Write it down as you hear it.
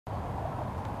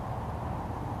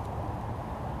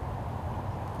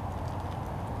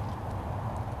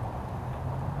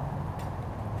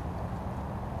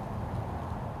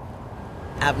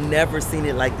I've never seen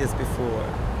it like this before.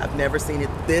 I've never seen it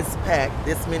this packed,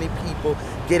 this many people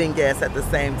getting gas at the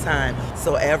same time.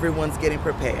 So everyone's getting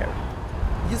prepared.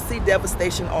 You see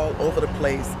devastation all over the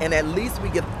place, and at least we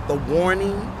get the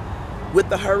warning with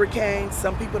the hurricanes.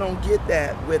 Some people don't get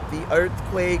that with the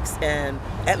earthquakes, and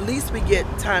at least we get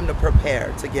time to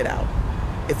prepare to get out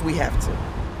if we have to.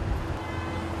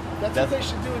 That's what they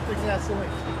should do with the gasoline.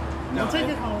 No, take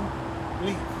it home,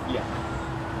 leave. Yeah.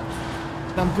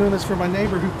 I'm doing this for my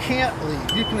neighbor who can't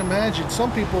leave. You can imagine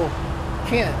some people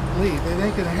can't leave. It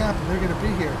ain't gonna happen. They're gonna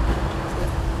be here.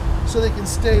 So they can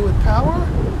stay with power,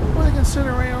 or they can sit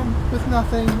around with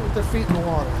nothing with their feet in the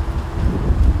water.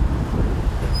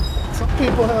 Some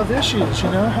people have issues,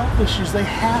 you know, health issues. They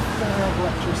have to have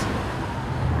electricity.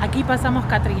 Aquí pasamos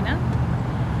Katrina.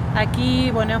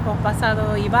 Aquí, bueno, hemos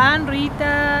pasado Iván,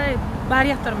 Rita,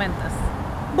 varias tormentas.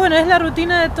 Bueno, es la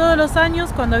rutina de todos los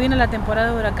años cuando viene la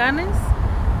temporada de huracanes.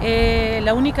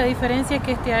 La única diferencia es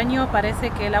que este año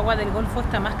parece que el agua del Golfo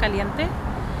está más caliente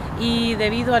y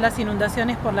debido a las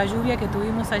inundaciones por la lluvia que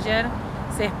tuvimos ayer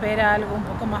se espera algo un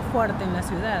poco más fuerte en la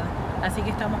ciudad. Así que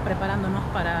estamos preparándonos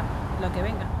para lo que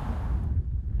venga.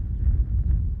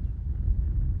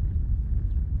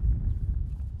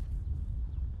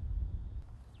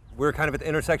 We're kind of at the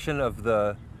intersection of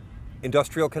the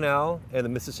Industrial Canal and the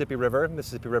Mississippi River.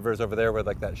 Mississippi River is over there where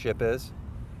like that ship is.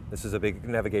 This is a big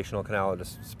navigational canal. It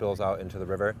just spills out into the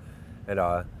river. And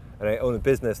I own a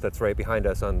business that's right behind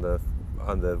us on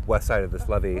the west side of this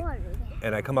levee.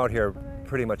 And I come out here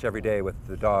pretty much every day with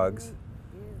the dogs.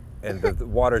 And the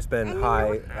water's been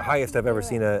high, the highest I've ever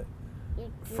seen it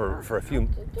for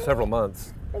several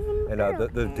months. And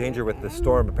the danger with the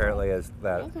storm apparently is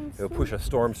that it will push a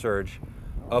storm surge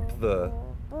up the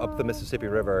Mississippi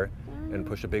River and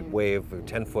push a big wave, a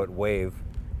 10-foot wave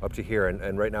up to here.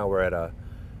 And right now we're at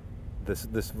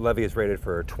this levee is rated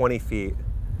for 20 feet,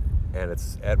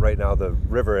 and right now the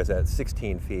river is at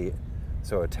 16 feet.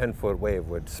 So a 10-foot wave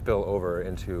would spill over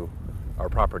into our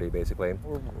property, basically.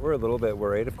 We're a little bit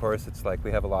worried, of course. It's like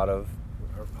we have a lot of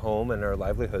our home and our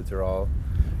livelihoods are all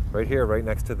right here, right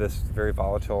next to this very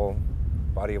volatile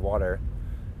body of water.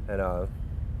 And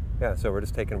yeah, so we're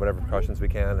just taking whatever precautions we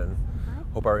can and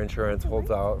hope our insurance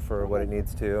holds out for what it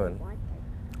needs to. And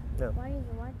yeah.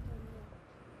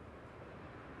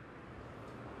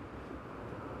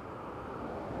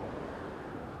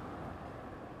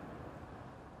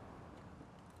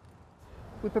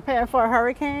 We prepare for a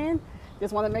hurricane.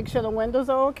 Just want to make sure the windows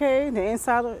are okay, the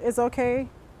inside is okay.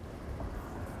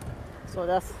 So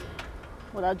that's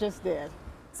what I just did.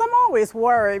 So I'm always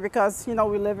worried because, you know,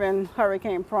 we live in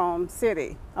hurricane-prone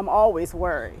city. I'm always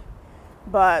worried,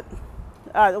 but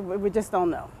we just don't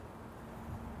know.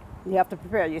 You have to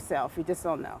prepare yourself. You just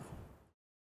don't know.